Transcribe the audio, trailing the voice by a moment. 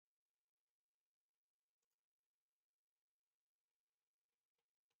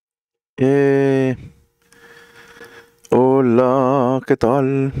Eh, Hola, ¿qué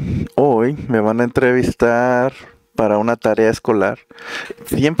tal? Hoy me van a entrevistar para una tarea escolar.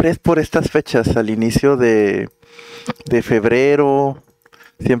 Siempre es por estas fechas, al inicio de febrero.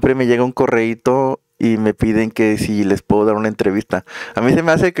 Siempre me llega un correíto y me piden que si les puedo dar una entrevista. A mí se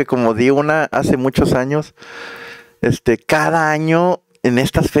me hace que como di una hace muchos años, cada año en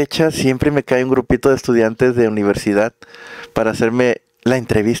estas fechas siempre me cae un grupito de estudiantes de universidad para hacerme la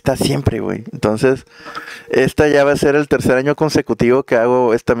entrevista siempre, güey. Entonces, esta ya va a ser el tercer año consecutivo que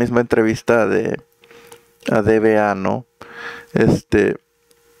hago esta misma entrevista a DBA, ¿no? Este,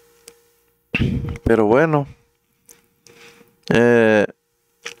 pero bueno, eh,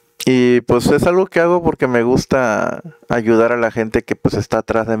 y pues es algo que hago porque me gusta ayudar a la gente que pues está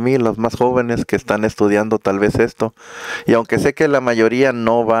atrás de mí, los más jóvenes que están estudiando tal vez esto. Y aunque sé que la mayoría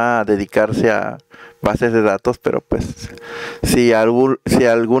no va a dedicarse a bases de datos, pero pues si a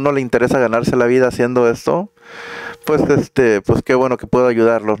alguno le interesa ganarse la vida haciendo esto, pues pues qué bueno que puedo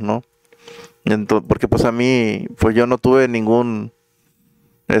ayudarlos, ¿no? Porque pues a mí, pues yo no tuve ningún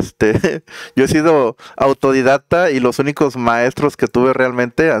yo he sido autodidacta y los únicos maestros que tuve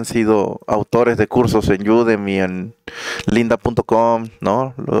realmente han sido autores de cursos en Udemy, en lynda.com,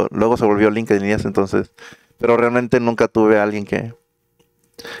 ¿no? Luego se volvió LinkedIn y eso, entonces, pero realmente nunca tuve a alguien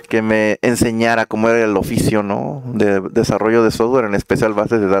que me enseñara cómo era el oficio, ¿no? De desarrollo de software, en especial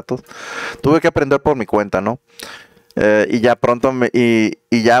bases de datos. Tuve que aprender por mi cuenta, ¿no? Y ya pronto, y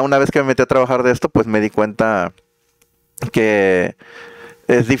ya una vez que me metí a trabajar de esto, pues me di cuenta que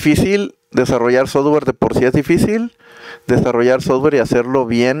es difícil desarrollar software, de por sí es difícil desarrollar software y hacerlo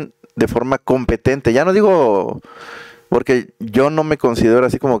bien de forma competente. Ya no digo, porque yo no me considero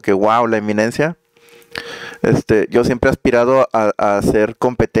así como que wow, la eminencia. Yo siempre he aspirado a ser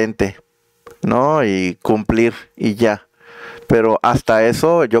competente, ¿no? Y cumplir y ya. Pero hasta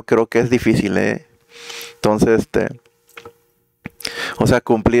eso yo creo que es difícil, ¿eh? Entonces, o sea,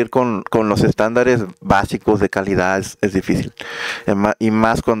 cumplir con los estándares básicos de calidad es difícil. Y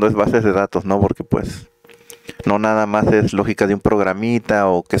más cuando es bases de datos, ¿no? Porque pues no nada más es lógica de un programita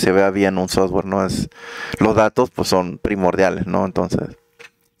o que se vea bien un software, ¿no? Los datos pues son primordiales, ¿no? Entonces,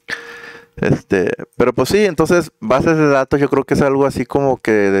 pero pues sí, entonces bases de datos yo creo que es algo así como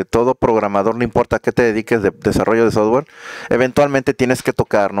que de todo programador, no importa a qué te dediques de desarrollo de software, eventualmente tienes que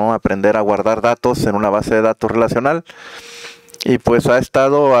tocar, ¿no? Aprender a guardar datos en una base de datos relacional. Y pues ha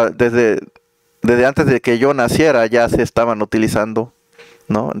estado desde antes de que yo naciera ya se estaban utilizando,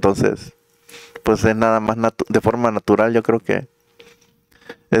 ¿no? Entonces, pues es nada más de forma natural, yo creo que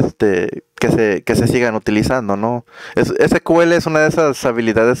que se sigan utilizando, ¿no? SQL es una de esas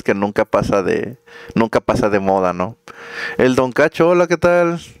habilidades que nunca pasa de moda, ¿no? El Don Cacho, hola, ¿qué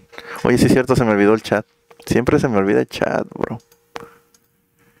tal? Oye, sí es cierto, se me olvidó el chat. Siempre se me olvida el chat, bro.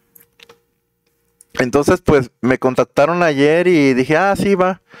 Entonces, pues me contactaron ayer y dije, ah, sí,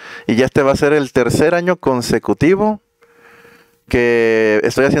 va. Y ya este va a ser el tercer año consecutivo que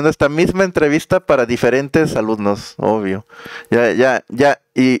estoy haciendo esta misma entrevista para diferentes alumnos, obvio. Ya.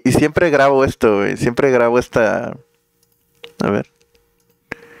 Y siempre grabo esto, güey. Siempre grabo esta. A ver,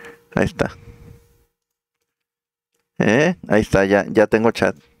 ahí está. Ahí está, ya tengo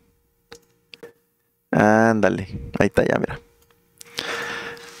chat. Ándale, ahí está, ya, mira.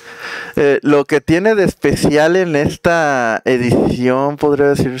 Lo que tiene de especial en esta edición, podría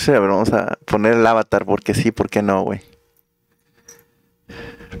decirse, a ver, vamos a poner el avatar, porque sí, porque no, güey.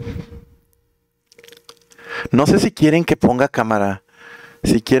 No sé si quieren que ponga cámara.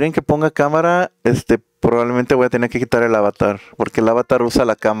 Si quieren que ponga cámara, probablemente voy a tener que quitar el avatar, porque el avatar usa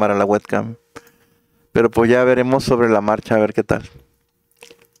la cámara, la webcam. Pero pues ya veremos sobre la marcha, a ver qué tal.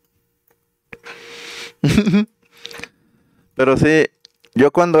 Pero sí,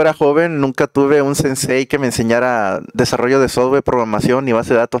 yo cuando era joven nunca tuve un sensei que me enseñara desarrollo de software, programación ni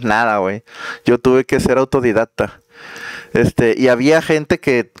base de datos, nada, güey. Yo tuve que ser autodidacta. Y había gente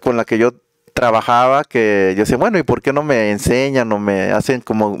con la que yo trabajaba que yo decía, bueno, ¿y por qué no me enseñan o me hacen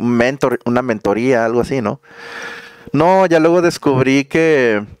como una mentoría, algo así, ¿no? No, ya luego descubrí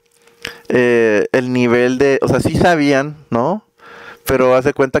que el nivel o sea, sí sabían, ¿no? Pero haz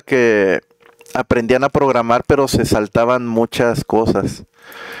de cuenta que aprendían a programar, pero se saltaban muchas cosas.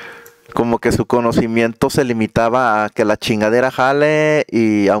 Como que su conocimiento se limitaba a que la chingadera jale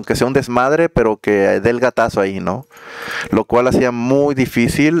y aunque sea un desmadre, pero que dé el gatazo ahí, ¿no? Lo cual hacía muy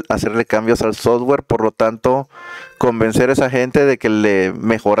difícil hacerle cambios al software, por lo tanto, convencer a esa gente de que le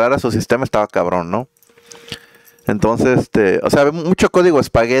mejorara su sistema estaba cabrón, ¿no? Entonces, o sea, mucho código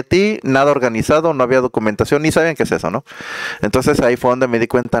espagueti, nada organizado, no había documentación, ni sabían qué es eso, ¿no? Entonces ahí fue donde me di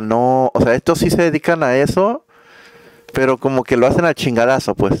cuenta, no, o sea, estos sí se dedican a eso, pero como que lo hacen al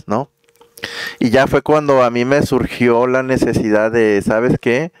chingadazo, pues, ¿no? Y ya fue cuando a mí me surgió la necesidad de, ¿sabes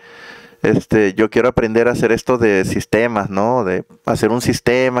qué? Yo quiero aprender a hacer esto de sistemas, ¿no? De hacer un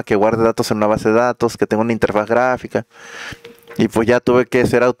sistema que guarde datos en una base de datos, que tenga una interfaz gráfica. Y pues ya tuve que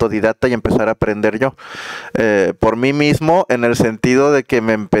ser autodidacta y empezar a aprender yo. Por mí mismo, en el sentido de que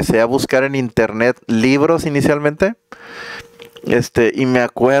me empecé a buscar en internet libros inicialmente. Y me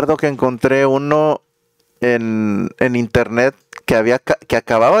acuerdo que encontré uno en internet que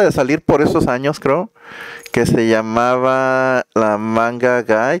acababa de salir por esos años, creo, que se llamaba la Manga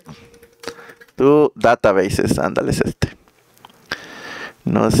Guide to Databases. Ándale, es este.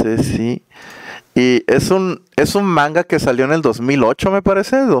 No sé si... Y es un manga que salió en el 2008, me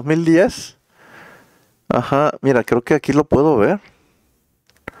parece, 2010. Ajá, mira, creo que aquí lo puedo ver.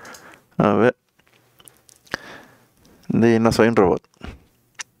 A ver. No soy un robot.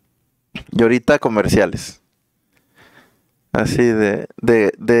 Y ahorita comerciales. Así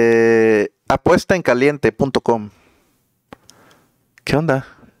de apuestaencaliente.com. ¿Qué onda?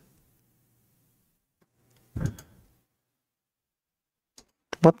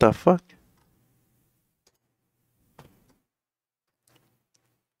 What the fuck?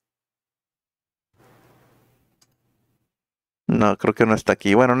 No, creo que no está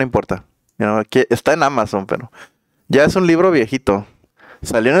aquí. Bueno, no importa. No, aquí está en Amazon, pero ya es un libro viejito.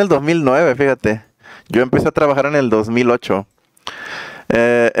 Salió en el 2009, fíjate. Yo empecé a trabajar en el 2008.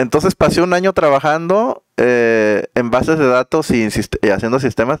 Entonces pasé un año trabajando en bases de datos y haciendo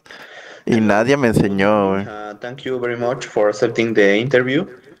sistemas y nadie me enseñó, güey. Thank you very much for accepting the interview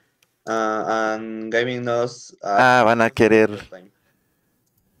and giving us Van a querer. time.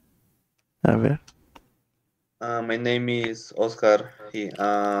 A ver. My name is Oscar.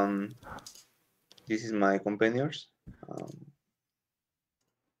 This is my companions.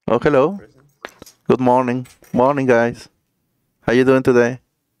 Oh, hello. Good morning. Morning, guys. How you doing today?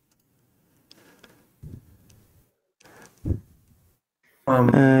 Juan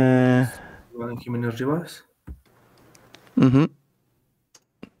Jiménez Rivas.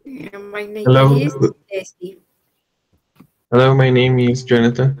 My name Hello. is Esta. Hello, my name is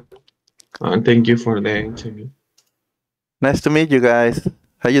Jonathan. Thank you for the interview. Nice to meet you guys.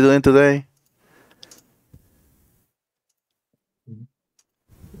 How you doing today?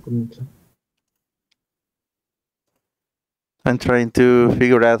 I'm trying to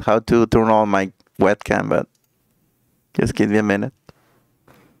figure out how to turn on my webcam, but just give me a minute.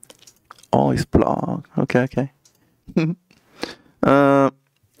 Oh, it's blocked. Okay.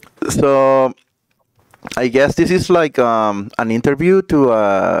 So I guess this is like an interview to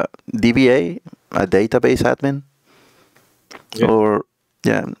a DBA, a database admin. Yeah. Or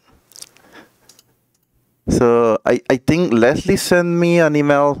yeah. So I think Leslie sent me an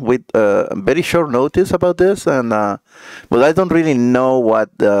email with very short notice about this, and but I don't really know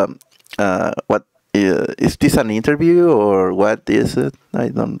what is this an interview or what is it? I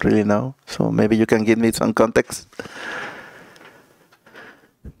don't really know. So maybe you can give me some context.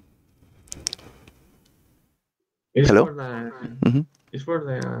 It's Hello? for the Mhm. it's for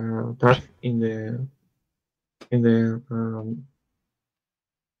the task in the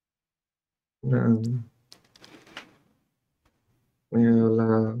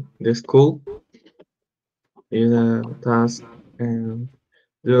the school is a task and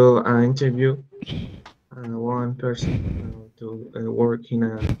do an interview one person to work in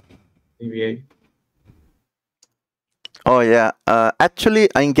a DBA. Oh yeah. Actually,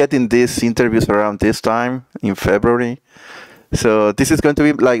 I'm getting these interviews around this time in February. So this is going to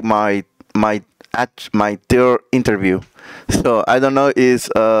be like my third interview. So I don't know is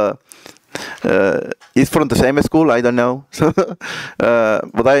from the same school. I don't know. So,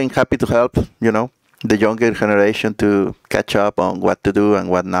 but I'm happy to help. The younger generation to catch up on what to do and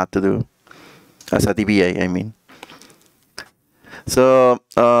what not to do as a DBA. I mean. So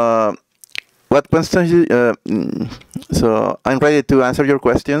what questions? So I'm ready to answer your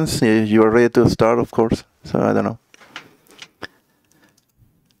questions. You are ready to start, of course. So I don't know.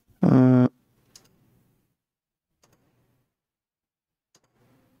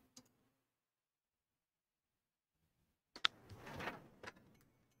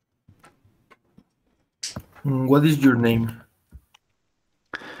 What is your name?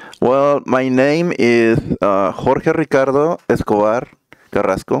 Well, my name is Jorge Ricardo Escobar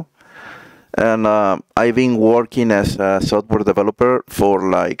Carrasco, and I've been working as a software developer for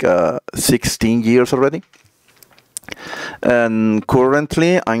like 16 years already. And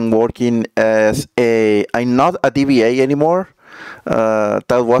currently, I'm working as I'm not a DBA anymore.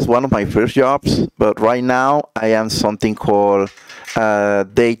 That was one of my first jobs, but right now I am something called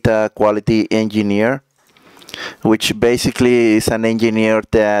data quality engineer. which basically is an engineer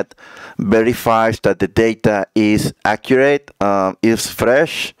that verifies that the data is accurate, is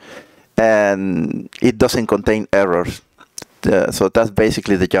fresh, and it doesn't contain errors. So that's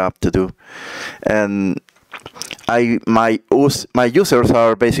basically the job to do. And my users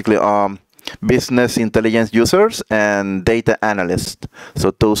are basically business intelligence users and data analysts.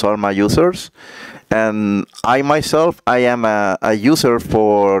 So those are my users. And I myself, I am a user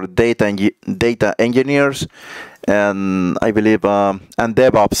for data engineers, and I believe and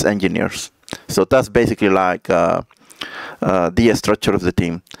DevOps engineers. So that's basically like the structure of the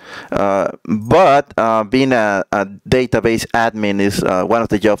team. But being a database admin is one of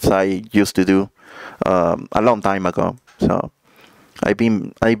the jobs I used to do a long time ago. So I've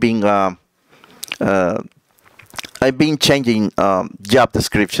been changing job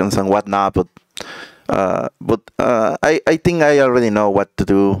descriptions and whatnot, but I think I already know what to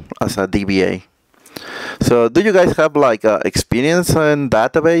do as a DBA. So do you guys have like experience in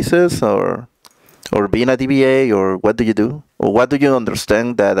databases or being a DBA, or what do you do? Or what do you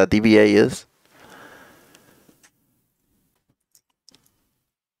understand that a DBA is?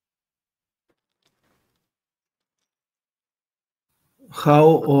 How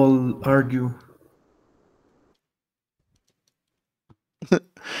old are you?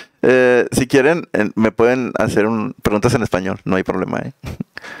 Si quieren, me pueden hacer preguntas en español, no hay problema, ¿eh?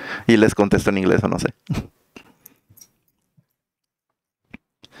 Y les contesto en inglés o no sé.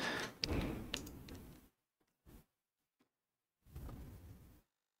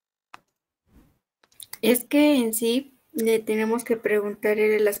 Es que en sí le tenemos que preguntar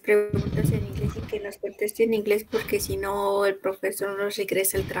las preguntas en inglés y que nos conteste en inglés, porque si no el profesor nos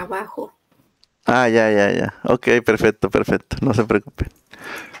regresa el trabajo. Ah, ya. Ok, perfecto. No se preocupen.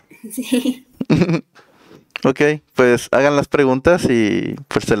 Sí. Ok, pues hagan las preguntas y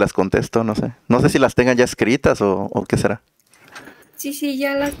pues se las contesto, no sé. No sé si las tengan ya escritas o qué será. Sí,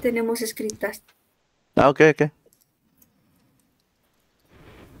 ya las tenemos escritas. Ah, ok.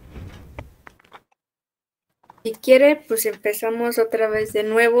 Si quiere, pues empezamos otra vez de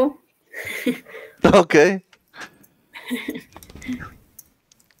nuevo. Ok.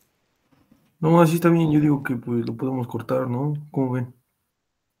 No, así está bien. Yo digo que pues lo podemos cortar, ¿no? ¿Cómo ven?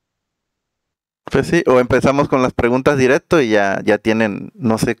 Pues sí, o empezamos con las preguntas directo y ya tienen,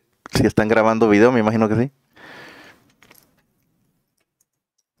 no sé si están grabando video, me imagino que sí.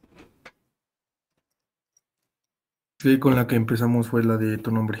 Sí, con la que empezamos fue la de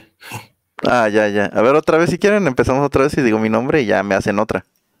tu nombre. Ah, ya. A ver, otra vez si quieren, empezamos otra vez y digo mi nombre y ya me hacen otra.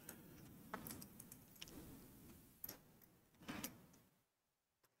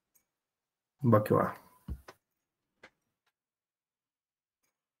 Va que va.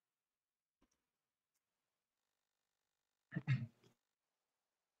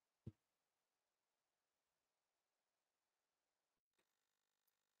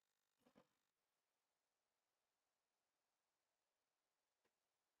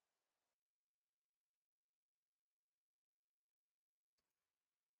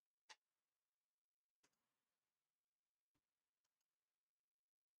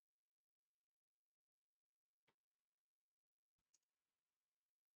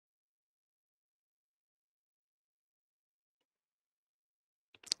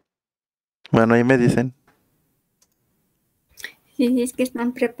 Bueno, ahí me dicen. Sí, es que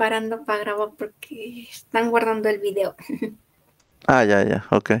están preparando para grabar porque están guardando el video. Ah, ya,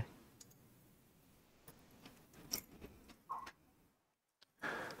 ok.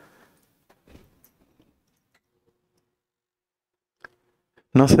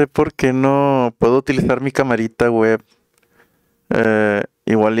 No sé por qué no puedo utilizar mi camarita web.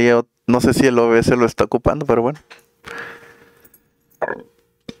 Igual no sé si el OBS lo está ocupando, pero bueno.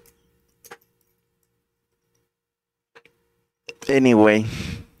 Anyway.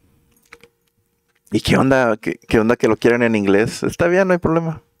 ¿Y qué onda? ¿Qué onda que lo quieren en inglés? Está bien, no hay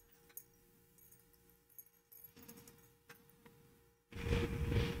problema.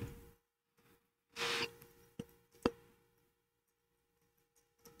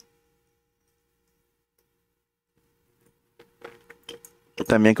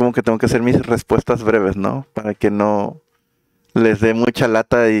 También como que tengo que hacer mis respuestas breves, ¿no? Para que no les dé mucha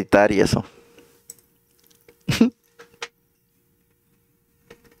lata de editar y eso.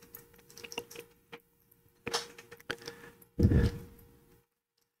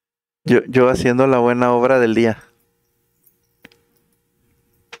 Yo haciendo la buena obra del día.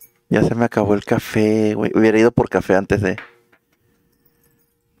 Ya se me acabó el café, güey. Hubiera ido por café antes de...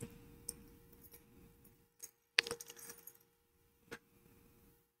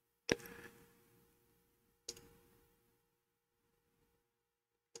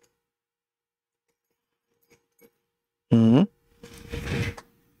 Mhm.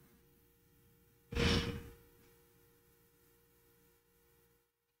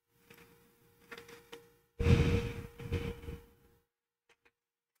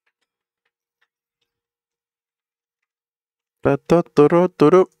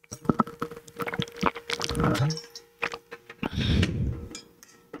 Turu.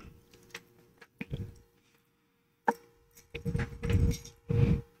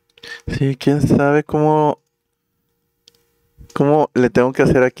 Sí, quién sabe cómo le tengo que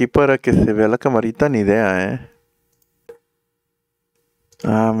hacer aquí para que se vea la camarita, ni idea, ¿eh?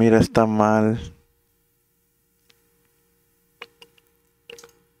 Ah, mira, está mal.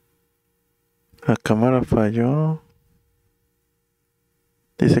 La cámara falló.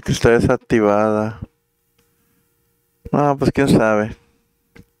 Dice que está desactivada. Ah, pues quién sabe.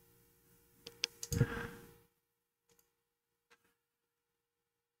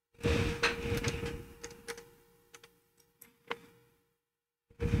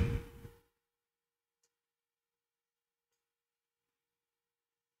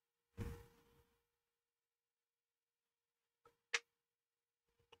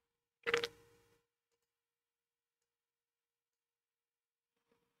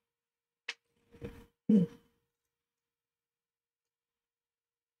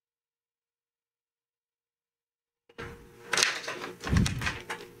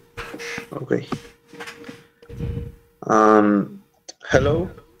 Okay. Hello,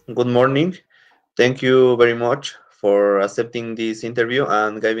 good morning. Thank you very much for accepting this interview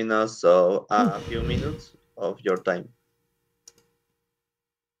and giving us a few minutes of your time.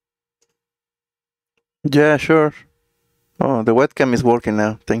 Yeah, sure. Oh, the webcam is working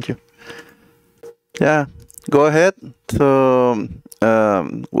now. Thank you. Yeah, go ahead. So,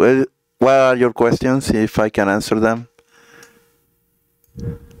 what are your questions, if I can answer them?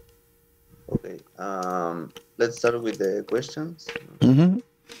 Okay. Let's start with the questions. Mm-hmm.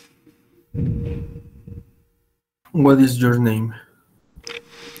 What is your name?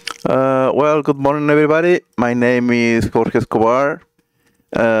 Well, good morning, everybody. My name is Jorge Escobar,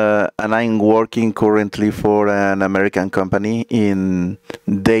 and I'm working currently for an American company in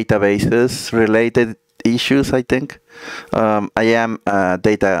databases related issues, I think. I am a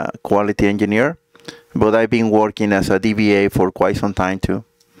data quality engineer, but I've been working as a DBA for quite some time too.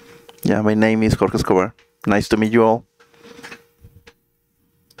 Yeah, my name is Jorge Escobar. Nice to meet you all.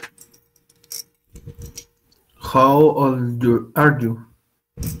 How old are you?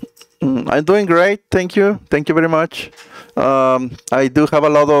 I'm doing great, thank you. Thank you very much. I do have a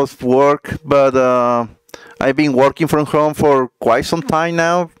lot of work, but I've been working from home for quite some time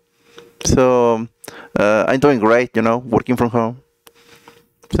now. So I'm doing great, working from home.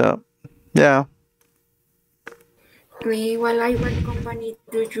 So, yeah. What company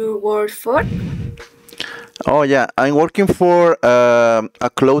do you work for? Oh, yeah. I'm working for a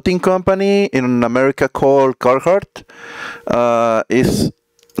clothing company in America called Carhartt.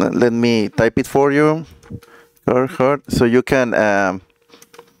 Let me type it for you. Carhartt. So you can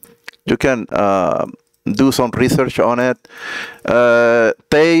do some research on it.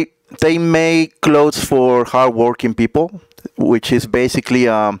 They make clothes for hardworking people, which is basically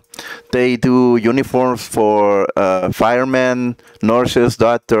they do uniforms for firemen, nurses,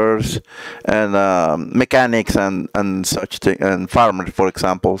 doctors, and mechanics and such thing, and farmers, for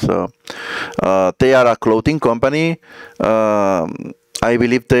example. So they are a clothing company. I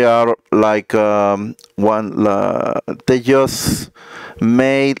believe they are like they just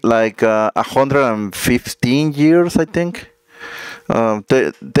made like 115 years, I think.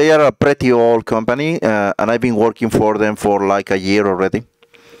 They are a pretty old company, and I've been working for them for like a year already.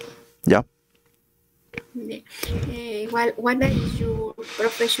 Yeah. What is your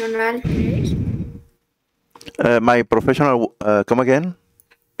professional career? My professional, come again?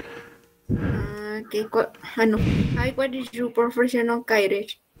 No. What is your professional career?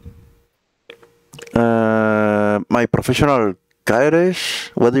 My professional career?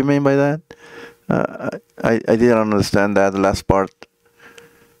 What do you mean by that? I didn't understand that last part.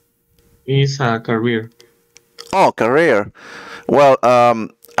 It's a career. Oh, career. Well,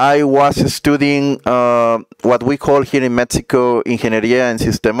 I was studying what we call here in Mexico Ingeniería en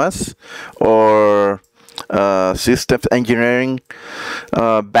Sistemas, or systems engineering.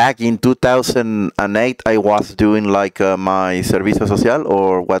 Back in 2008, I was doing like my servicio social,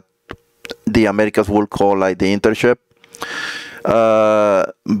 or what the Americans would call like the internship.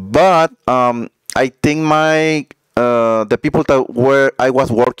 But I think the people that I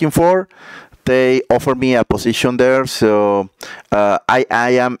was working for, they offered me a position there, so I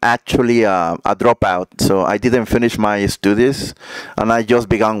am actually a dropout. So I didn't finish my studies, and I just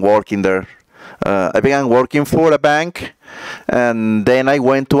began working there. I began working for a bank, and then I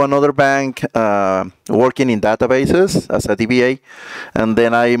went to another bank working in databases as a DBA, and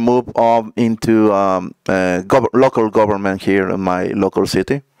then I moved on into local government here in my local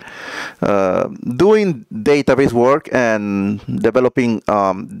city, doing database work and developing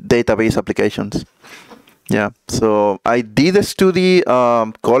database applications. Yeah, so I did study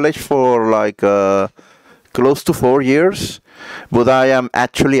college for like close to 4 years, but I am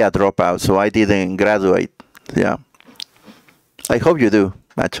actually a dropout, so I didn't graduate. Yeah, I hope you do,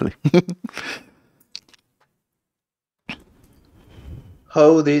 actually.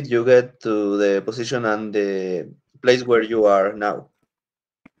 How did you get to the position and the place where you are now?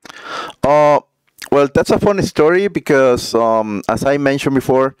 Well, that's a funny story because, as I mentioned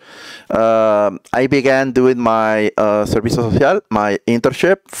before, I began doing my servicio social, my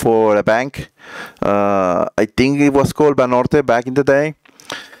internship for a bank. I think it was called Banorte back in the day.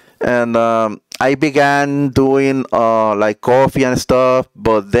 And I began doing like coffee and stuff,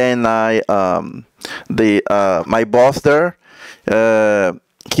 but then my boss there,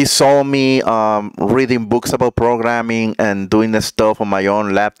 he saw me reading books about programming and doing the stuff on my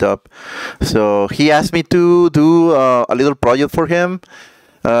own laptop. So he asked me to do a little project for him.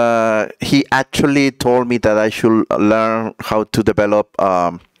 He actually told me that I should learn how to develop,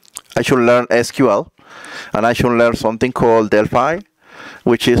 I should learn SQL, and I should learn something called Delphi,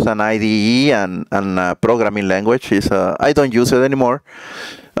 which is an IDE and programming language. I don't use it anymore.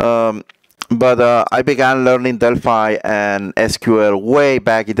 But I began learning Delphi and SQL way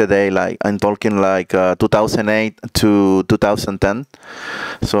back in the day, like I'm talking like 2008 to 2010.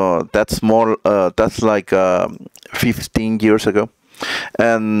 So that's more, that's like 15 years ago.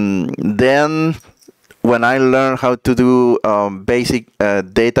 And then when I learned how to do basic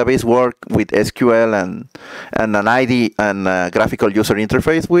database work with SQL and an ID and graphical user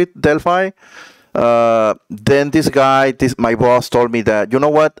interface with Delphi, then my boss told me that, you know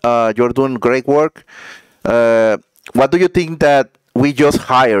what, you're doing great work. What do you think that we just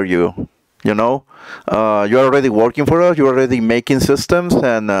hire you? You know, you're already working for us. You're already making systems,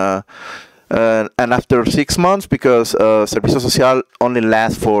 and after 6 months, because Servicio Social only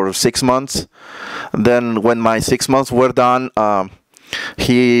lasts for 6 months. Then when my 6 months were done,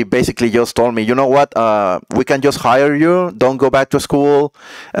 he basically just told me, you know what, we can just hire you, don't go back to school,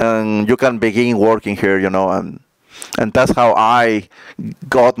 and you can begin working here, you know. And that's how I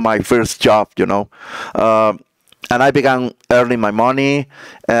got my first job, you know. And I began earning my money,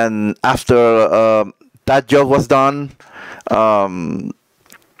 and after that job was done,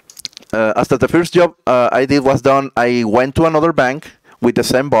 after the first job I did was done, I went to another bank with the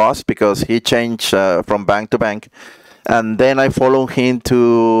same boss because he changed from bank to bank. And then I followed him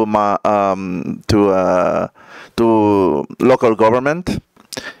to my to local government,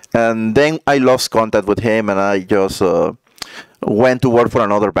 and then I lost contact with him, and I just went to work for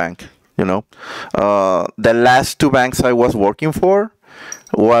another bank. You know, the last 2 banks I was working for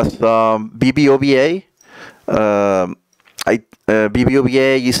was BBVA.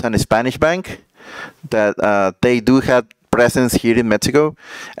 BBVA is a Spanish bank that they do have presence here in Mexico,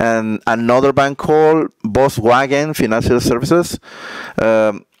 and another bank called Volkswagen Financial Services.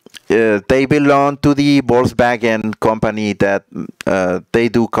 They belong to the Volkswagen company that they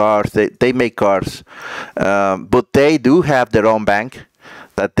do cars, they make cars, but they do have their own bank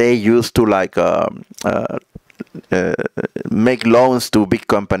that they use to like make loans to big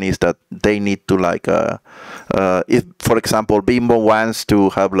companies that they need to like if, for example, Bimbo wants to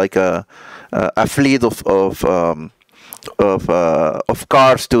have like a fleet of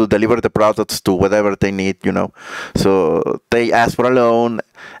cars to deliver the products to whatever they need, you know. So they asked for a loan,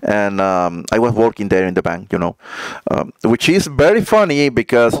 and I was working there in the bank, you know, which is very funny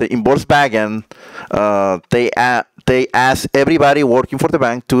because in Volkswagen they ask everybody working for the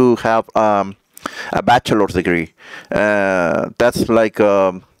bank to have a bachelor's degree. That's like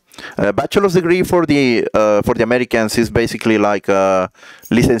a bachelor's degree for the Americans is basically like a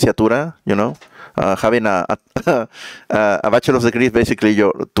licenciatura, you know. Having a bachelor's degree is basically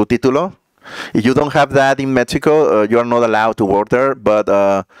your tu título. If you don't have that in Mexico, you are not allowed to work there. But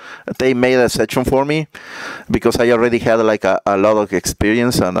they made a section for me because I already had like a lot of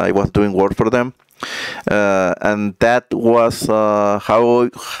experience and I was doing work for them. And that was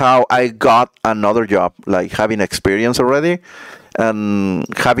how I got another job, like having experience already and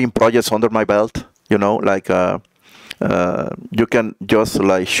having projects under my belt. You know, like you can just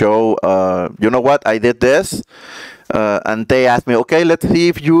like show, you know what, I did this. And they asked me, okay, let's see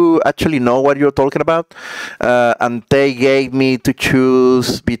if you actually know what you're talking about. And they gave me to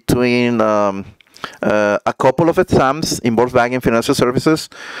choose between a couple of exams in both banking and financial services.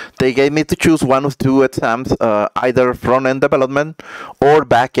 They gave me to choose one of two exams, either front-end development or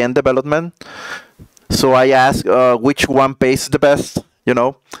back-end development. So I asked which one pays the best, you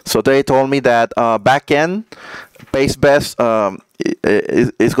know. So they told me that back-end pays best,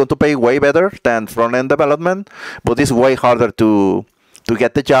 is going to pay way better than front-end development, but it's way harder to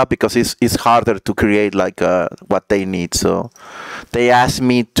get the job because it's harder to create like what they need. So they asked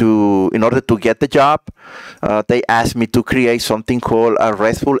me to, in order to get the job, they asked me to create something called a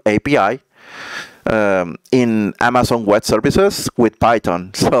RESTful API in Amazon Web Services with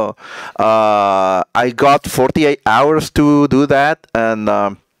Python. So I got 48 hours to do that, and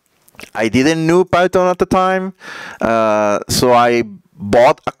I didn't know Python at the time, so I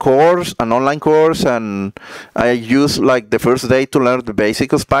bought a course, an online course, and I used like the first day to learn the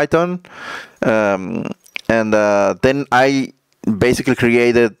basics of Python, and then I basically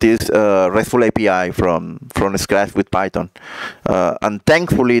created this RESTful API from scratch with Python, and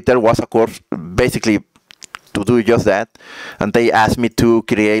thankfully there was a course basically to do just that, and they asked me to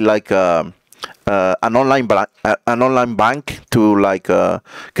create like an online bank to like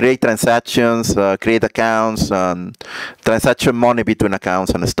create transactions, create accounts, and transaction money between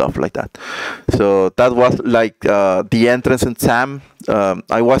accounts and stuff like that. So that was like the entrance exam.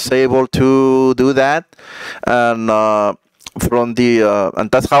 I was able to do that, and from the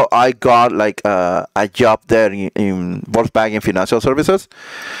and that's how I got like a job there in both banking and financial services.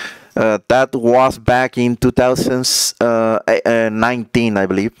 That was back in 2019, I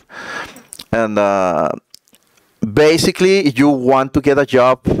believe. And basically, you want to get a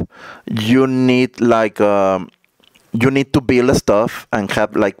job, you need like you need to build stuff and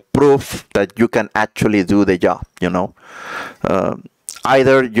have like proof that you can actually do the job. You know,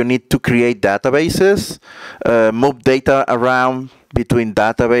 either you need to create databases, move data around between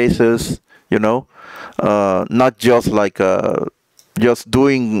databases. You know, not just like just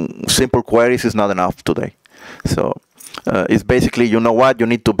doing simple queries is not enough today. So. It's basically, you know what, you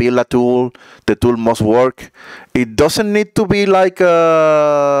need to build a tool, the tool must work. It doesn't need to be like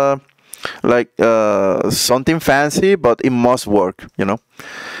something fancy, but it must work, you know.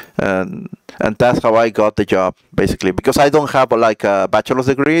 And that's how I got the job, basically, because I don't have like a bachelor's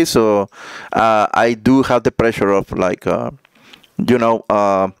degree, so I do have the pressure of like, you know,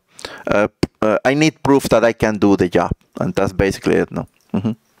 I need proof that I can do the job, and that's basically it, no.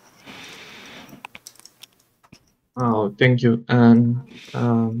 Mm-hmm. Oh, thank you. And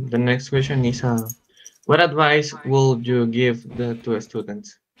the next question is, what advice would you give to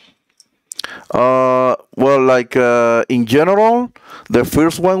students? Well, like in general, the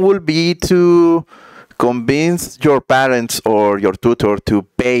first one will be to convince your parents or your tutor to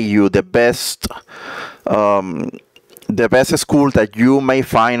pay you the best school that you may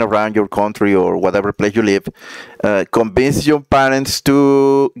find around your country or whatever place you live. Convince your parents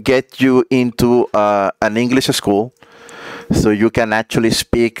to get you into an English school so you can actually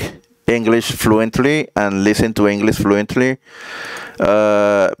speak English fluently and listen to English fluently,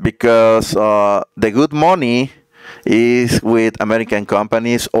 because the good money is with American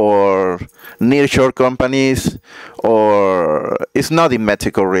companies or nearshore companies, or it's not in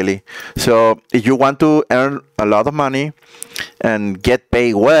Mexico really. So if you want to earn a lot of money and get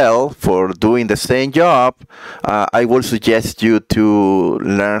paid well for doing the same job, I will suggest you to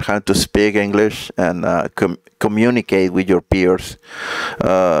learn how to speak English and communicate with your peers.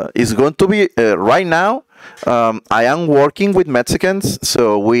 It's going to be right now. I am working with Mexicans,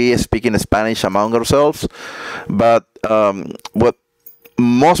 so we speak in Spanish among ourselves, but what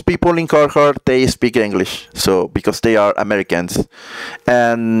most people in Carhartt, they speak English, so because they are Americans.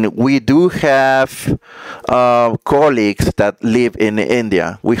 And we do have colleagues that live in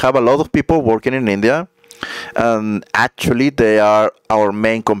India. We have a lot of people working in India, and actually they are our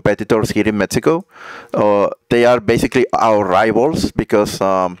main competitors here in Mexico. They are basically our rivals because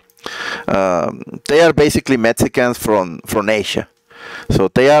they are basically Mexicans from Asia. So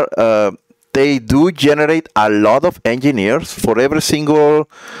they do generate a lot of engineers. For every single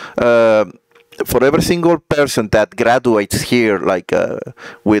person that graduates here, like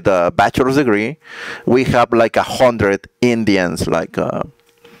with a bachelor's degree, we have like 100 Indians like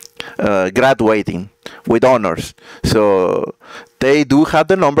graduating with honors. So they do have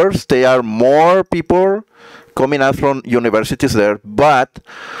the numbers. There are more people coming out from universities there, but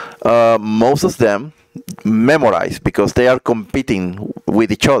most of them memorize because they are competing with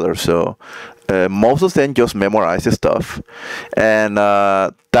each other. So most of them just memorize the stuff, and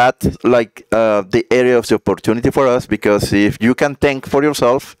that's like the area of the opportunity for us, because if you can think for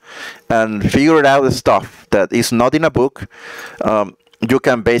yourself and figure it out the stuff that is not in a book, you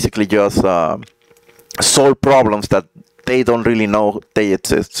can basically just solve problems that they don't really know they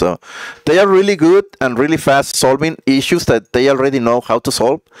exist. So they are really good and really fast solving issues that they already know how to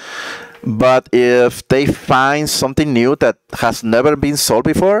solve. But if they find something new that has never been solved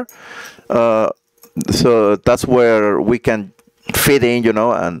before, so that's where we can fit in, you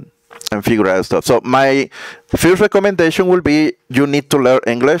know, and figure out stuff. So my first recommendation will be you need to learn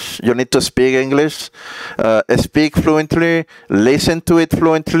English. You need to speak English, speak fluently, listen to it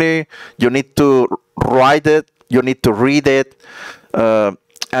fluently. You need to write it. You need to read it.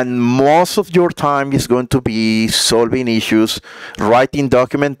 And most of your time is going to be solving issues, writing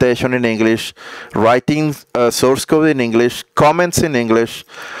documentation in English, writing source code in English, comments in English.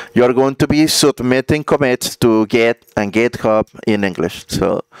 You're going to be submitting commits to Git and GitHub in English.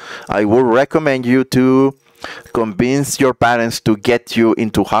 So I would recommend you to convince your parents to get you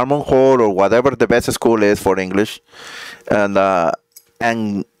into Harmon Hall or whatever the best school is for English,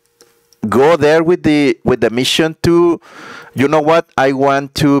 and go there with the mission to, you know what, I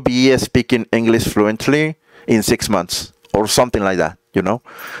want to be speaking English fluently in 6 months or something like that, you know.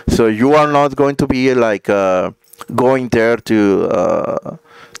 So you are not going to be like going there to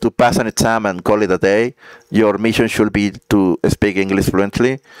pass an exam and call it a day. Your mission should be to speak English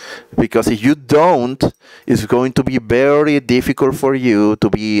fluently, because if you don't, it's going to be very difficult for you to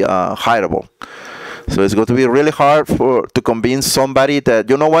be hireable. So it's going to be really hard to convince somebody that,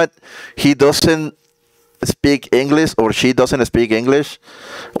 you know what, he doesn't speak English or she doesn't speak English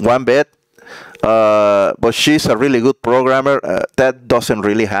one bit, but she's a really good programmer. That doesn't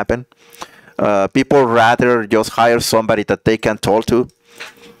really happen. People rather just hire somebody that they can talk to,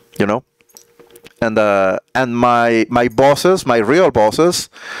 you know. And my bosses, my real bosses,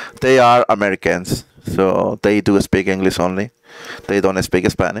 they are Americans, so they do speak English only. They don't speak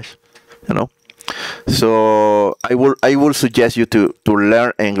Spanish, you know. So I will suggest you to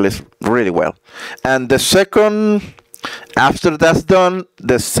learn English really well. And the second, after that's done,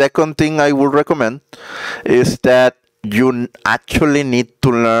 the second thing I would recommend is that you actually need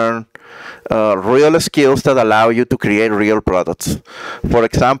to learn real skills that allow you to create real products. For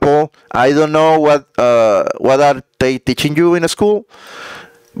example, I don't know what are they teaching you in school,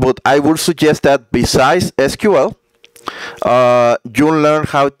 but I would suggest that besides SQL, you learn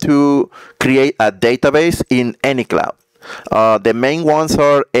how to create a database in any cloud. The main ones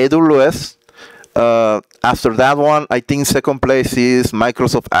are AWS. After that one, I think second place is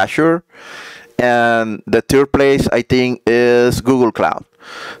Microsoft Azure. And the third place, I think, is Google Cloud.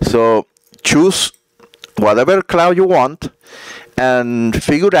 So choose whatever cloud you want and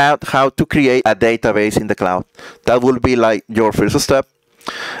figure out how to create a database in the cloud. That will be like your first step.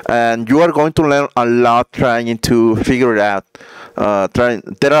 And you are going to learn a lot trying to figure it out.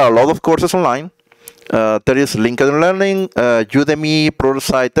 There are a lot of courses online. There is LinkedIn Learning, Udemy,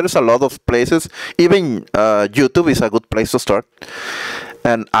 Pluralsight. There is a lot of places. Even YouTube is a good place to start.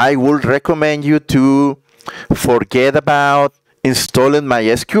 And I would recommend you to forget about installing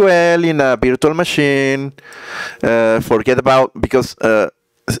MySQL in a virtual machine. Forget about, because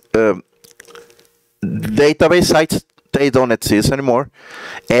database sites, they don't exist anymore.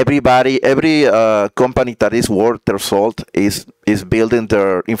 Every company that is worth their salt is building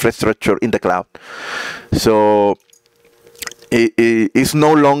their infrastructure in the cloud. So it's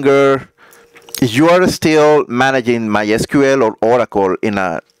no longer, you are still managing MySQL or Oracle in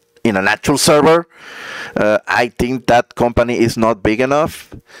an actual server. I think that company is not big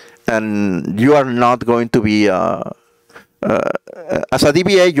enough, and you are not going to be as a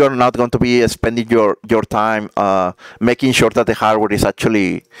DBA, you're not going to be spending your time making sure that the hardware is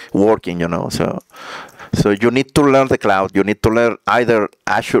actually working, you know. So you need to learn the cloud. You need to learn either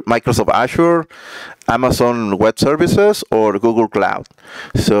Azure, Microsoft Azure, Amazon Web Services, or Google Cloud.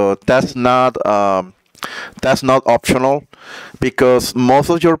 So that's not optional, because most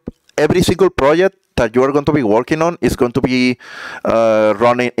of every single project that you are going to be working on is going to be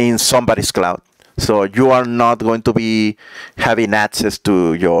running in somebody's cloud. So you are not going to be having access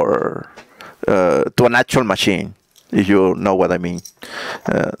to your to an actual machine, if you know what I mean.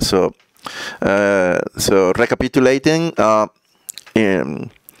 So recapitulating,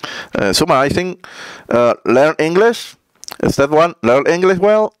 summarizing, learn English. Step 1, learn English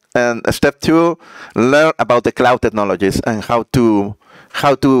well, and step 2, learn about the cloud technologies and how to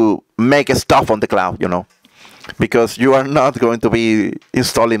make stuff on the cloud, you know. Because you are not going to be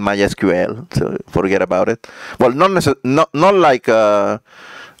installing MySQL, so forget about it. Well, not like well,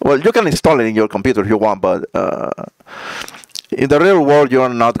 you can install it in your computer if you want, but in the real world, you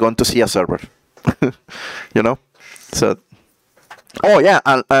are not going to see a server, you know. So, oh yeah,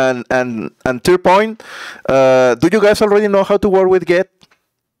 and third point, do you guys already know how to work with Git?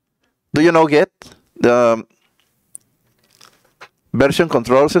 Do you know Git? The version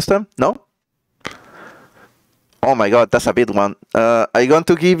control system? No? Oh my god, that's a big one. I'm going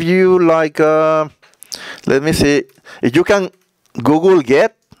to give you like, let me see. If you can Google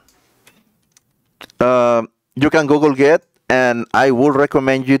Get, you can Google Get, and I would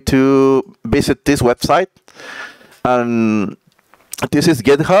recommend you to visit this website. And this is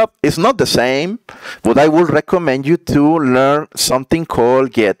GitHub. It's not the same, but I would recommend you to learn something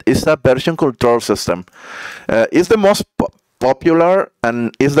called Get. It's a version control system. It's the most popular,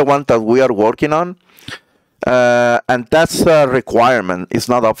 and it's the one that we are working on. And that's a requirement. It's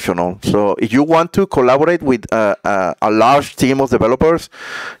not optional. So if you want to collaborate with a large team of developers,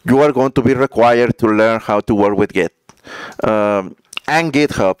 you are going to be required to learn how to work with Git. And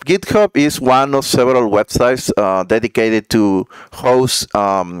GitHub. GitHub is one of several websites dedicated to host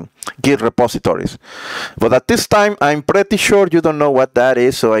Git repositories. But at this time, I'm pretty sure you don't know what that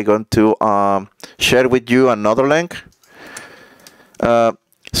is, so I'm going to share with you another link.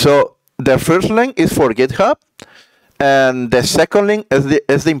 So the first link is for GitHub, and the second link is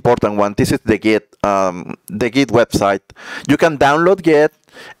the important one. This is the Git website. You can download Git,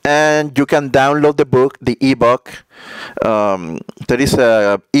 and you can download the book, the ebook. There is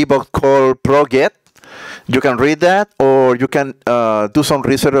a ebook called Pro Git. You can read that, or you can do some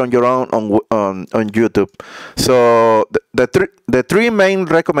research on your own on YouTube. So the three main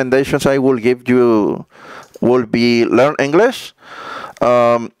recommendations I will give you will be: learn English.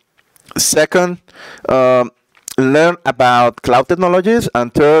 Second, learn about cloud technologies,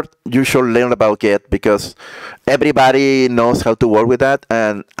 and third, you should learn about Git, because everybody knows how to work with that,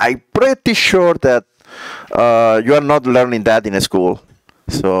 and I'm pretty sure that you are not learning that in school.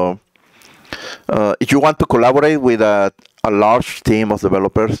 So if you want to collaborate with a large team of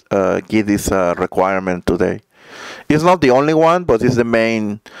developers, Git is a requirement today. It's not the only one, but it's the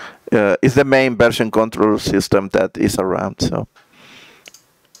main version control system that is around. So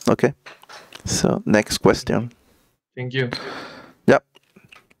okay, so next question. Thank you. Yep.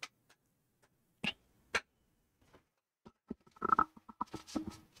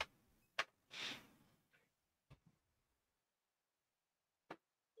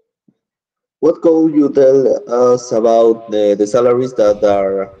 What could you tell us about the salaries that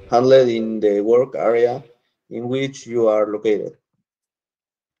are handled in the work area in which you are located?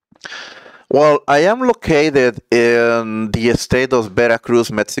 Well, I am located in the state of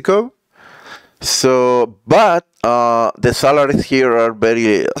Veracruz, Mexico. So, but the salaries here are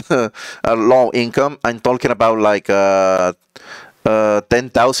very low income. I'm talking about like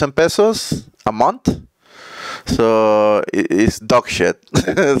 10,000 pesos a month. So it's dog shit.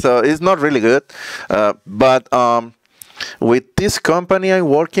 So it's not really good. But with this company I'm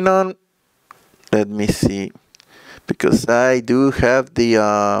working on, let me see, because I do have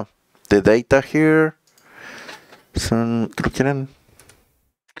the data here. So creo que eran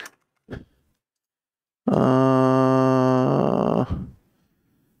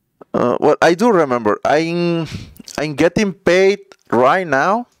well, I do remember. I'm getting paid right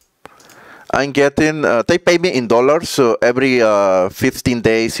now. I'm getting they pay me in dollars, so every 15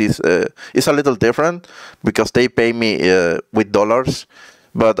 days is a little different because they pay me with dollars.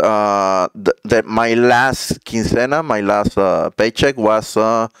 But my last quincena, my last paycheck was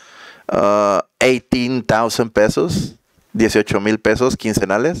 18,000 pesos, 18,000 pesos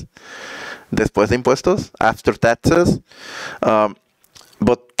quincenales, después de impuestos, after taxes.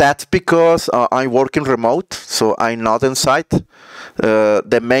 But that's because I'm working remote, so I'm not on site.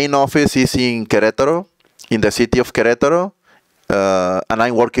 The main office is in Querétaro, in the city of Querétaro, and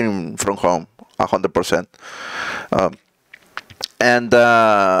I'm working from home 100%.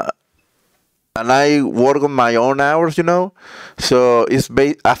 And I work on my own hours, you know. So it's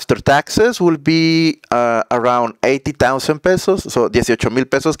after taxes will be around 80,000 pesos, so 18,000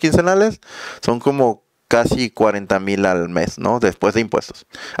 pesos quincenales, son como casi 40,000 al mes, ¿no? Después de impuestos,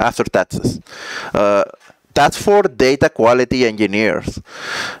 after taxes. That's for data quality engineers.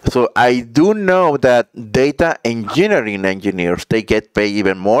 So I do know that data engineering engineers, they get paid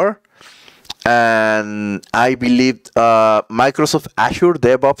even more. And I believe Microsoft Azure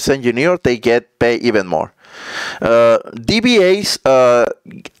DevOps engineer, they get paid even more. DBAs,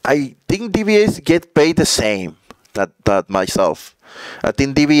 I think DBAs get paid the same that myself. I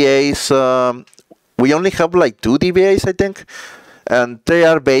think DBAs, we only have like 2 DBAs, I think, and they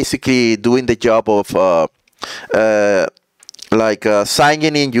are basically doing the job of like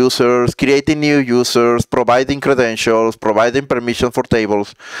signing in users, creating new users, providing credentials, providing permission for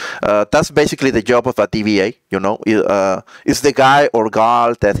tables. That's basically the job of a DBA. You know, it's the guy or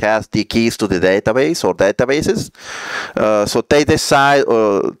girl that has the keys to the database or databases. So they decide,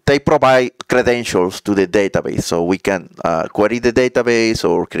 they provide credentials to the database, so we can query the database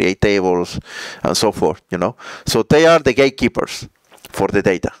or create tables and so forth. You know, so they are the gatekeepers for the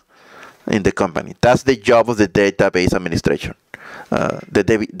data in the company. That's the job of the database administration, the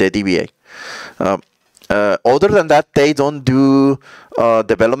DBA. Other than that, they don't do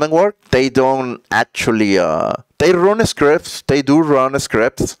development work. They don't actually, they run scripts. They do run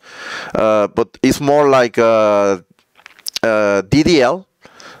scripts, but it's more like DDL,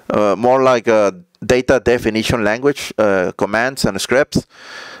 more like a data definition language, commands and scripts,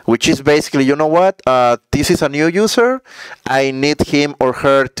 which is basically, you know what, this is a new user, I need him or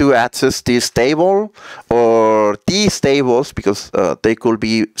her to access this table or these tables, because they could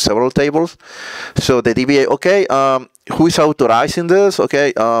be several tables. So the DBA, okay, who is authorizing this?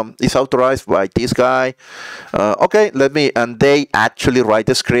 Okay, it's authorized by this guy. Okay, let me, and they actually write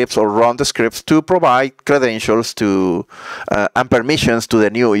the scripts or run the scripts to provide credentials to and permissions to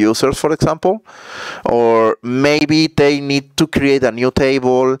the new users, for example. Or maybe they need to create a new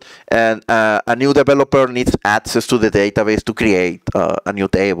table, and a new developer needs access to the database to create a new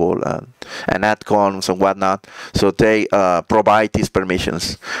table and add columns and whatnot. So they provide these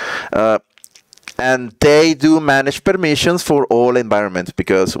permissions. And they do manage permissions for all environments,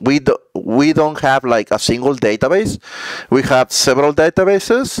 because we don't have like a single database. We have several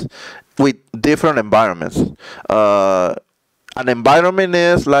databases with different environments. An environment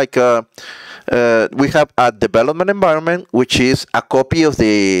is like we have a development environment, which is a copy of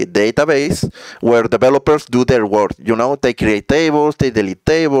the database where developers do their work. You know, they create tables, they delete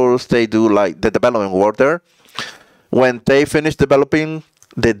tables, they do like the development work there. When they finish developing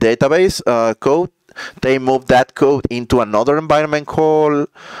the database code, they move that code into another environment called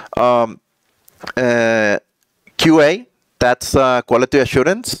QA. That's quality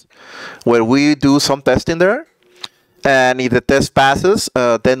assurance, where we do some testing there. And if the test passes,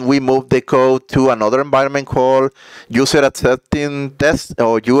 then we move the code to another environment called user accepting test,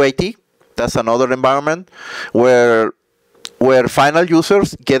 or UAT. That's another environment where final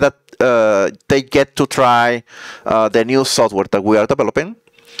users get they get to try the new software that we are developing.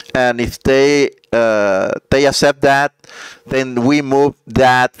 And if they accept that, then we move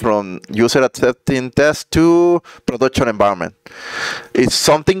that from user accepting test to production environment. If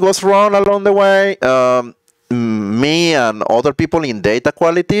something goes wrong along the way, me and other people in data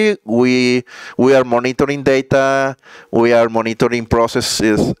quality, we are monitoring data, we are monitoring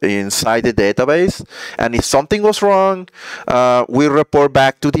processes inside the database, and if something goes wrong, we report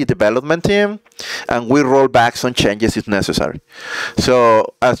back to the development team, and we roll back some changes if necessary.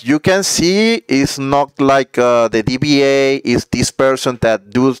 So as you can see, it's not like the DBA is this person that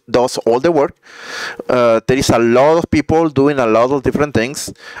does all the work. There is a lot of people doing a lot of different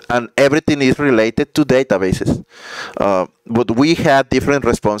things, and everything is related to databases. But we have different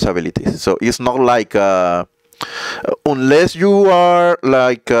responsibilities. So it's not like unless you are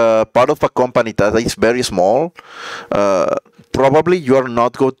like part of a company that is very small, probably you are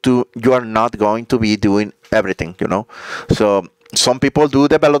not going to be doing everything, you know. So some people do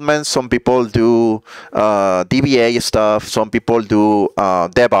development, some people do DBA stuff, some people do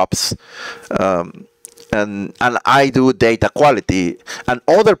DevOps, and I do data quality, and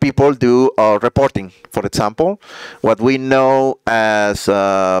other people do reporting. For example, what we know as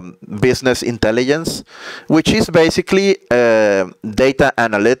business intelligence, which is basically data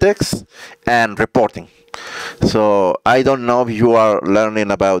analytics and reporting. So I don't know if you are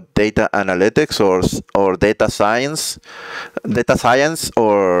learning about data analytics or data science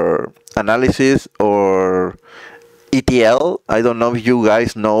or analysis or ETL. I don't know if you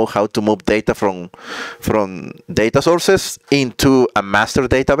guys know how to move data from data sources into a master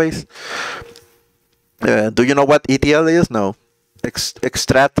database. Do you know what ETL is? No.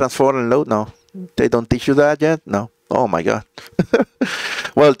 Extract, transform, and load? No. They don't teach you that yet? No. Oh my God.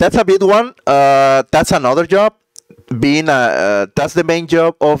 Well, that's a big one. That's another job. That's the main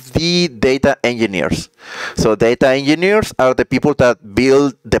job of the data engineers. So data engineers are the people that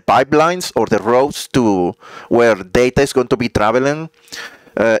build the pipelines or the roads to where data is going to be traveling.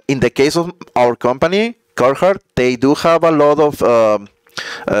 In the case of our company, Carhartt, they do have a lot of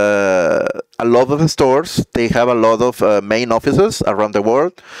stores. They have a lot of main offices around the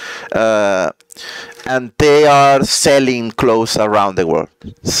world, and they are selling clothes around the world.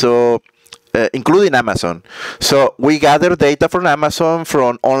 So including Amazon. So we gather data from Amazon,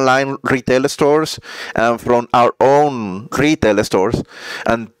 from online retail stores, and from our own retail stores,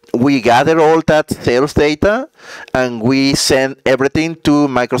 and we gather all that sales data and we send everything to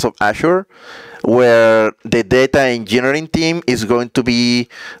Microsoft Azure, where the data engineering team is going to be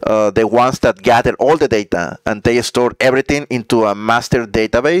the ones that gather all the data, and they store everything into a master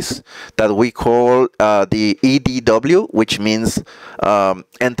database that we call the EDW, which means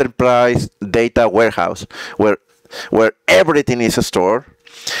Enterprise Data Warehouse, where everything is stored.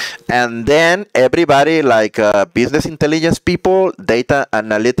 And then everybody, like business intelligence people, data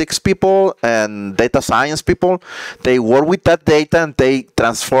analytics people, and data science people, they work with that data and they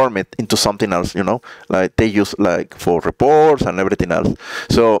transform it into something else, you know, like they use like for reports and everything else.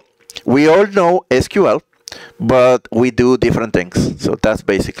 So we all know SQL, but we do different things. So that's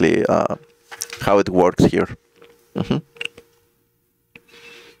basically how it works here.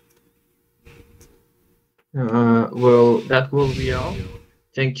 Well, that will be all.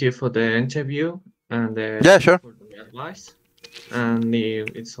 Thank you for the interview and Yeah, sure. for the advice. And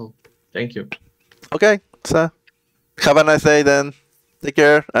it's all. Thank you. Okay, so have a nice day then. Take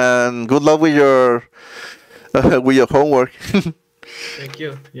care and good luck with your homework. Thank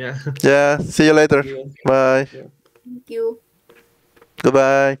you. Yeah. Yeah, see you later. Bye. Thank you.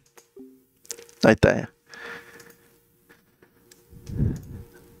 Goodbye. Ahí está ya.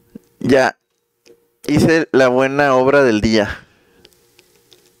 Ya hice la buena obra del día.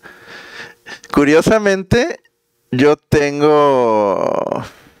 Curiosamente, yo tengo...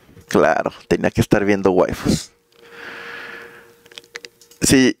 Claro, tenía que estar viendo waifus.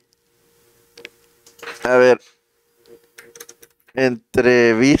 Sí. A ver.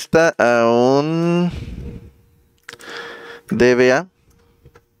 Entrevista a un DBA.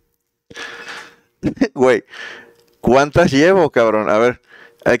 Güey, ¿cuántas llevo, cabrón? A ver.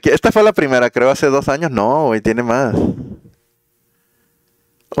 Aquí, esta fue la primera, creo, hace 2 años. No, güey, tiene más.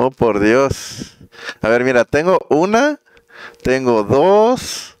 Oh, por Dios. A ver, mira, tengo una, tengo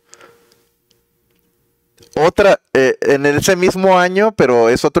 2, otra en ese mismo año, pero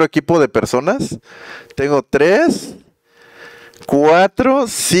es otro equipo de personas. Tengo 3, 4,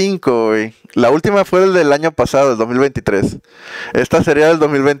 5, güey. La última fue el del año pasado, el 2023. Esta sería del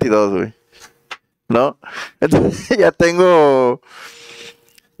 2022, güey. ¿No? Entonces ya tengo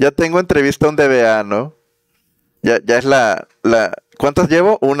entrevista a un DBA, ¿no? Ya es la... ¿Cuántas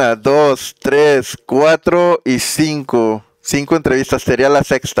llevo? 1, 2, 3, 4 y 5. 5 entrevistas. Sería la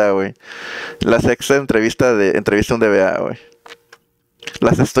sexta, güey. La sexta entrevista a un DBA, güey.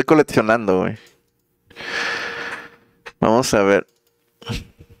 Las estoy coleccionando, güey. Vamos a ver.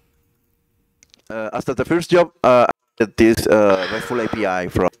 Hasta the first job, this RESTful API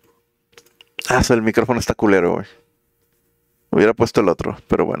from... el micrófono está culero, güey. Hubiera puesto el otro,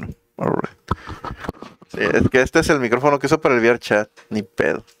 pero bueno. Alright. Sí, es que este es el micrófono que uso para el VRChat. Ni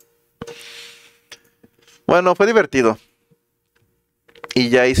pedo. Bueno, fue divertido. Y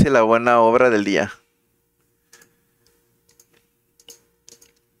ya hice la buena obra del día.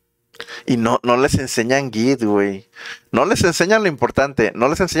 Y no les enseñan Git, güey. No les enseñan lo importante. No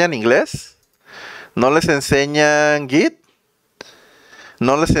les enseñan inglés. No les enseñan Git.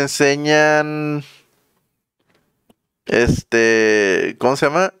 No les enseñan... ¿cómo se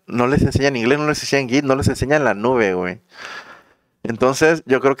llama? No les enseñan inglés, no les enseñan Git, no les enseñan la nube, güey. Entonces,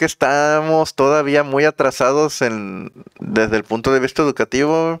 yo creo que estamos todavía muy atrasados desde el punto de vista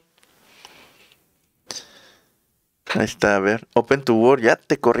educativo. Ahí está, a ver. Open to Work, ya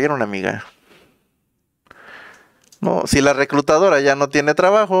te corrieron, amiga. No, si la reclutadora ya no tiene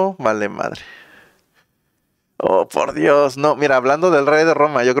trabajo, vale madre. Oh, por Dios, no, mira, hablando del rey de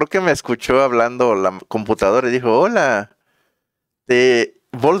Roma, yo creo que me escuchó hablando la computadora y dijo, hola, de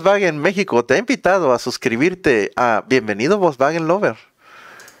Volkswagen México, te ha invitado a suscribirte a Bienvenido Volkswagen Lover.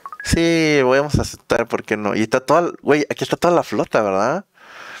 Sí, vamos a aceptar, ¿por qué no? Y está toda, güey, aquí está toda la flota, ¿verdad?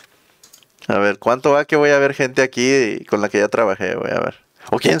 A ver, ¿cuánto va que voy a ver gente aquí con la que ya trabajé? Voy a ver.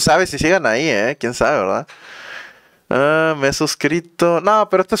 O quién sabe si sigan ahí, quién sabe, ¿verdad? Me he suscrito. No,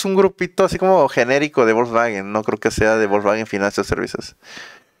 pero este es un grupito así como genérico de Volkswagen. No creo que sea de Volkswagen Financial Services.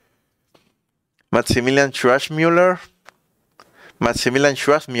 Maximilian Schwarzmüller.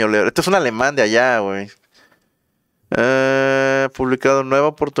 Este es un alemán de allá, güey. Publicado nueva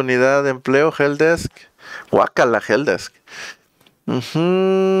oportunidad de empleo, Helpdesk. Guácala, Helpdesk.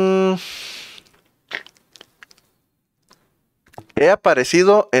 He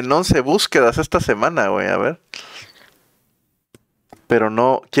aparecido en 11 búsquedas esta semana, güey. A ver. Pero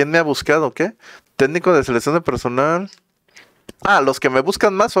no, ¿quién me ha buscado? ¿Qué? Técnico de selección de personal. Los que me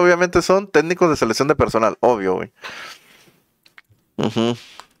buscan más obviamente son técnicos de selección de personal, obvio, güey.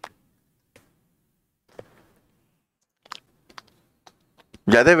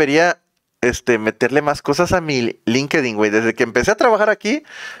 Ya debería meterle más cosas a mi LinkedIn, güey. Desde que empecé a trabajar aquí,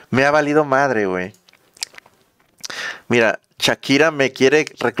 me ha valido madre, güey. Mira, Shakira me quiere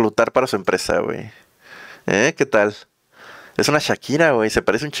reclutar para su empresa, güey. ¿Qué tal? Es una Shakira, güey. Se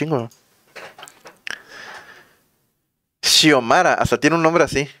parece un chingo. Xiomara, hasta tiene un nombre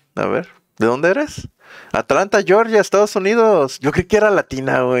así. A ver, ¿de dónde eres? Atlanta, Georgia, Estados Unidos. Yo creí que era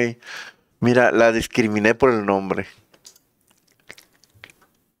latina, güey. Mira, la discriminé por el nombre.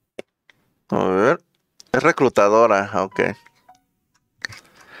 A ver. Es reclutadora, ok.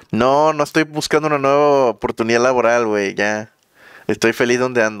 No, no estoy buscando una nueva oportunidad laboral, güey. Ya. Estoy feliz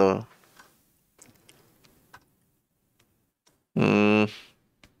donde ando.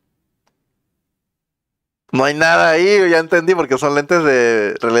 No hay nada ahí, ya entendí, porque son lentes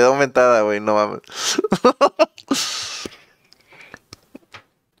de realidad aumentada, güey. No mames.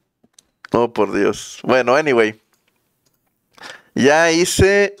 Oh, por Dios. Bueno, anyway. Ya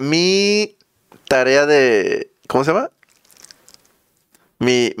hice mi tarea de... ¿Cómo se llama?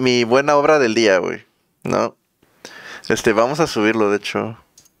 Mi buena obra del día, güey. ¿No? Vamos a subirlo, de hecho.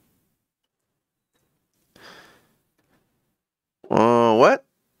 Oh, what?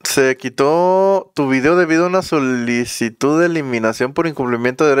 Se quitó tu video debido a una solicitud de eliminación por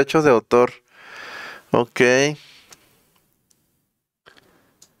incumplimiento de derechos de autor. Ok.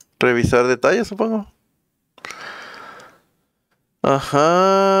 Revisar detalles, supongo.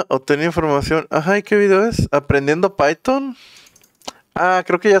 Ajá. Obtener información. Ajá, ¿y qué video es? ¿Aprendiendo Python? Ah,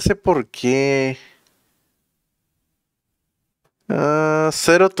 creo que ya sé por qué.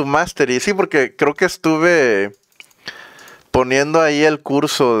 Zero to Mastery. Sí, porque creo que estuve poniendo ahí el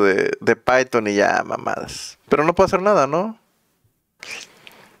curso de Python y ya, mamadas. Pero no puedo hacer nada, ¿no?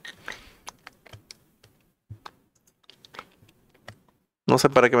 No sé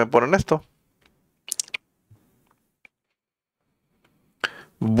para qué me ponen esto.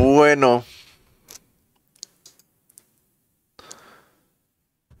 Bueno.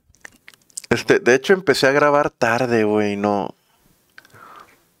 De hecho empecé a grabar tarde, güey, no.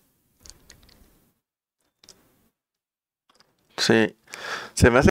 Sí. Se me hace